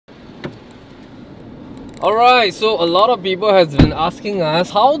Alright, so a lot of people has been asking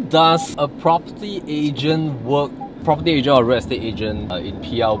us, how does a property agent work? Property agent or real estate agent in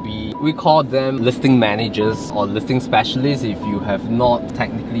PLB, we call them listing managers or listing specialists if you have not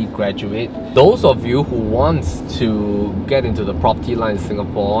technically graduated. Those of you who want to get into the property line in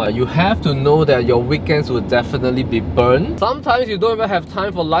Singapore, you have to know that your weekends will definitely be burned. Sometimes you don't even have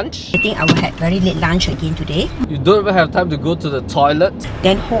time for lunch. I think I will have very late lunch again today. You don't even have time to go to the toilet.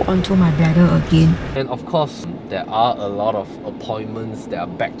 Then hold on to my bladder again. And of course, there are a lot of appointments that are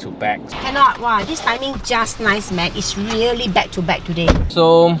back to back. Cannot, wow, this timing just nice, man. It's really back to back today.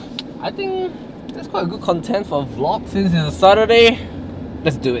 So I think that's quite a good content for a vlog. Since it's a Saturday,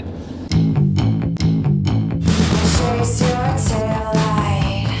 let's do it.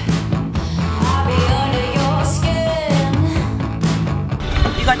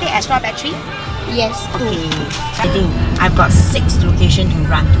 You got the extra battery? Yes, Okay. I think I've got 6 locations to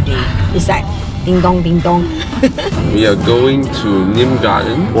run today. It's like ding dong, ding dong. We are going to Nim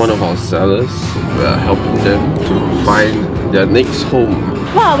Garden, one of our sellers. We are helping them to find their next home.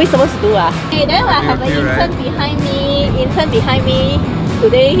 What are we supposed to do? Okay, then I have an intern behind me.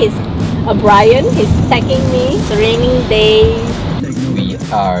 Today he's Brian. He's tagging me. It's a raining day. We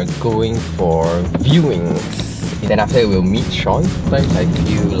are going for viewings. Then after we'll meet Sean. Sometimes I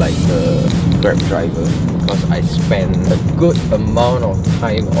feel like a Grab driver because I spend a good amount of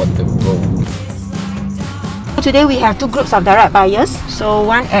time on the road. Today we have 2 groups of direct buyers. So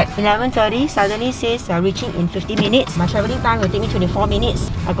one at 11:30 suddenly says reaching in 50 minutes. My travelling time will take me 24 minutes.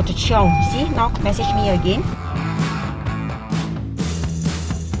 I got to chiong. See, now message me again.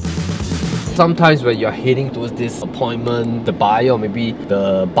 Sometimes when you're heading towards this appointment, the buyer or maybe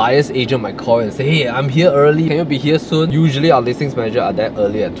the buyer's agent might call and say, hey, I'm here early, can you be here soon? Usually our listings manager are there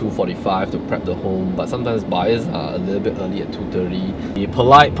early at 2:45 to prep the home, but sometimes buyers are a little bit early at 2:30. Be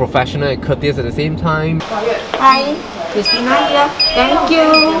polite, professional and courteous at the same time. Hi, Christina here. Thank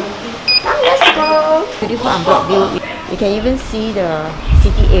you. Let's go. Beautiful unblocked view. You can even see the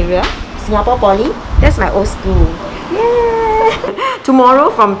city area. Singapore Poly. That's my old school. Yeah. Tomorrow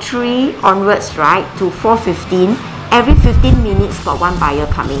from 3 onwards, right, to 4:15, every 15 minutes got 1 buyer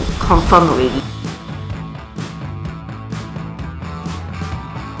coming. Confirmed already.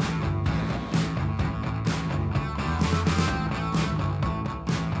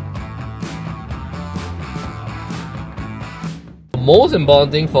 The most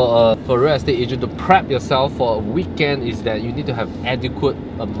important thing for a real estate agent to prep yourself for a weekend is that you need to have adequate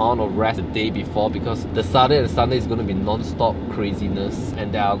amount of rest the day before, because the Saturday and Sunday is going to be non-stop craziness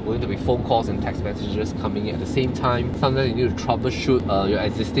and there are going to be phone calls and text messages coming in at the same time. Sometimes you need to troubleshoot your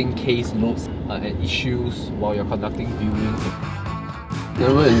existing case loads and issues while you're conducting viewings.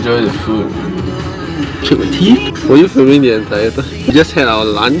 Never enjoy the food. Check my teeth. Were you filming the entire time? We just had our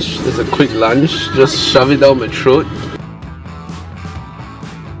lunch. Just a quick lunch. Just shove it down my throat.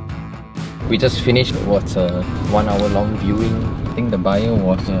 We just finished what's a 1 hour long viewing. I think the buyer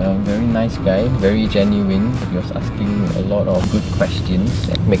was a very nice guy, very genuine. He was asking a lot of good questions,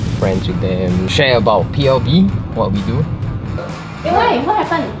 make friends with them, share about PLB, what we do. Hey, why? What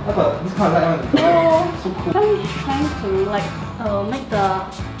happened? This kind of light one. Oh, so cool. I'm trying to like make the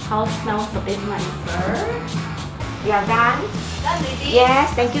house smells a bit nicer. You are done? Done already?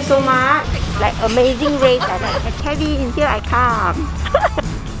 Yes, thank you so much. Like amazing race like that. Kevin, here I come.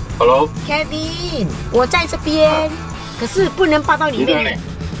 Hello? Kevin, 我在这边，可是不能抱到里面。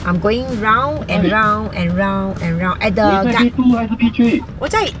I'm going round and round and round and round at the. 你在 B2 还是 B3？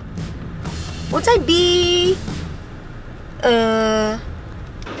 我在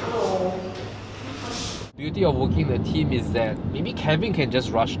B。Beauty of working in a team is that maybe Kevin can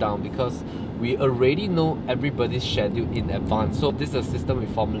just rush down because we already know everybody's schedule in advance. So this is a system we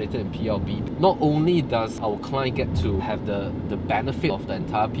formulated in PLB. Not only does our client get to have the benefit of the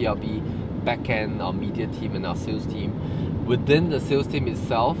entire PLB backend, our media team and our sales team, within the sales team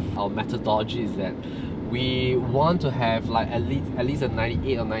itself, our methodology is that we want to have like at least a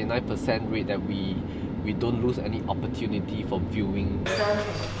 98 or 99% rate that we don't lose any opportunity for viewing.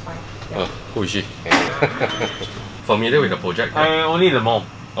 Who is she? Familiar with the project? Only the mom.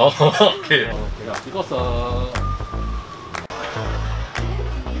 Oh, okay. Because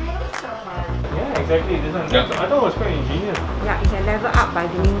Yeah, exactly. This one. Yeah. I thought it was quite ingenious. Yeah, you can level up by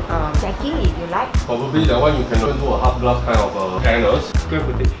doing checking if you like. Probably that one you can do a half glass kind of panels. Square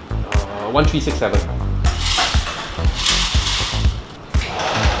footage. 1367.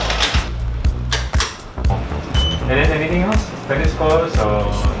 And then anything else? Tennis courts or?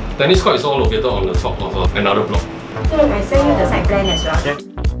 Tennis court is all located on the top of another block. I send you the site plan as well. Yeah.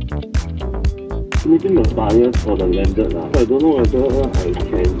 Meeting the buyers for the landed. So I don't know whether I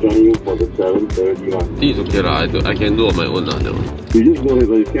can join you for the 7 31. Tea is okay lah. I can do on my own lah. That one. You just go ahead,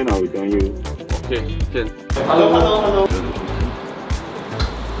 but you can, I'll join you. Okay, can. Hello.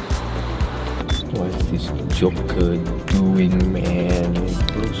 What is this Joker doing, man?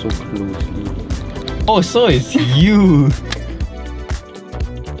 Look so closely. Oh, so it's you!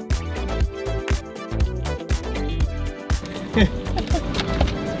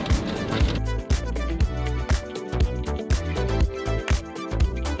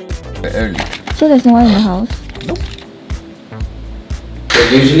 Early. So there's no one in the house? Nope. So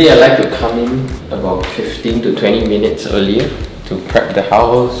usually I like to come in about 15 to 20 minutes earlier to prep the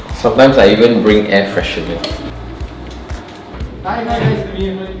house. Sometimes I even bring air freshener. Hi, nice to meet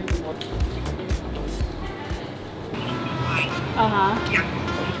you.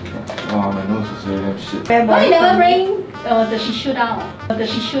 Oh, my nose is really shit. Why you never bring the tissue down?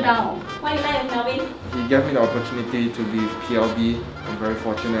 Why you like Melvin? He gave me the opportunity to be with PLB. I'm very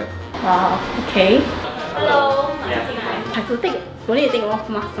fortunate. Wow, okay. Hello. Have to take, don't need to take off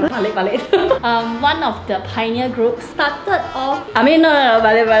mask. Balik. One of the pioneer groups started off.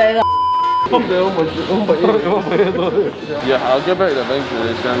 Balik. Yeah, I'll get back the bank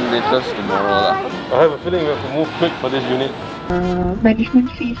position latest tomorrow lah. I have a feeling we have to move quick for this unit. Management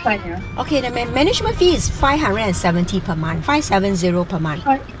fee fine, yeah? Okay, the management fee is 570 per month. 570 per month.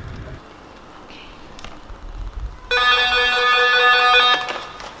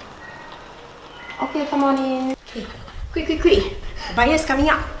 Okay, come on in. Okay, quick. Buyers coming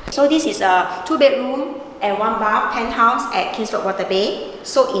up. So this is a 2-bedroom and 1 bath penthouse at Kingsford Water Bay.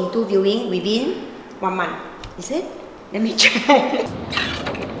 Sold in 2 viewing within 1 month. Is it? Let me check.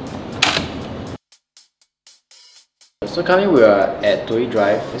 So currently we are at Toei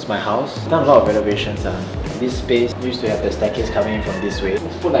Drive. It's my house. Done a lot of renovations. This space used to have the staircase coming in from this way.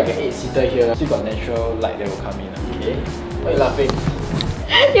 Let's put like an 8-seater here. Still got natural light that will come in. Okay. Why are you laughing?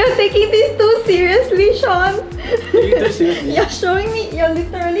 You're taking this too seriously, Sean. Taking too seriously? You're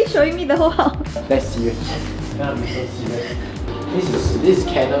literally showing me the whole house. That's serious. Cannot be so serious. This is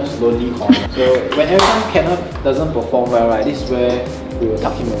Kenneth's lonely corner. So whenever Kenneth doesn't perform well, right, this is where we will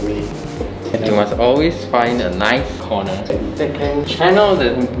tuck him away. You must always find a nice corner that can channel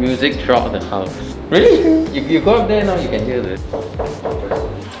the music throughout the house. Really? You go up there now, you can hear this.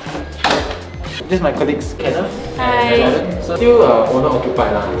 This is my colleagues Kenneth Hi. and Jordan. So still owner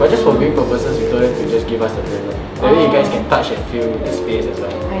occupied lah. But just for viewing purposes, we told them to just give us the trailer. That way you guys can touch and feel the space as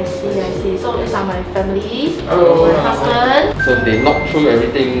well. I see. So these are my family, Oh. my husband. So they knock through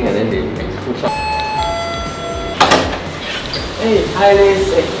everything and then they make push up. Hey, hi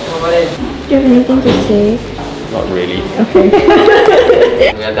Liz. Hey, come on in. Do you have anything to say? Not really. Okay.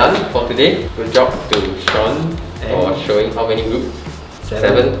 We are done for today. Good job to Sean for showing how many groups?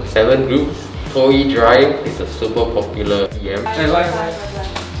 Seven groups. Toei Drive is a super popular EM. Hey, why?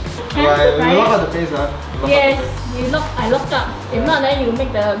 We lock out the face, Yes, I locked up. If not, then you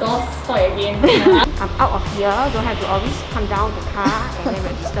make the doors spoil again. I'm out of here. Don't have to always come down the car and then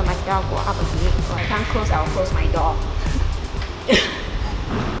register myself, go up again. So I can't close, I'll close my door.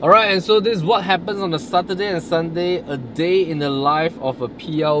 Alright, and so this is what happens on a Saturday and Sunday, a day in the life of a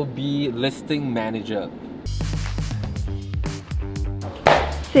PLB listing manager.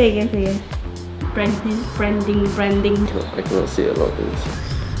 Say again. Branding. I cannot say a lot of things.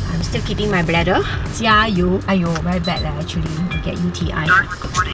 I'm still keeping my bladder. 加油. Aiyo, very bad actually. You get UTI.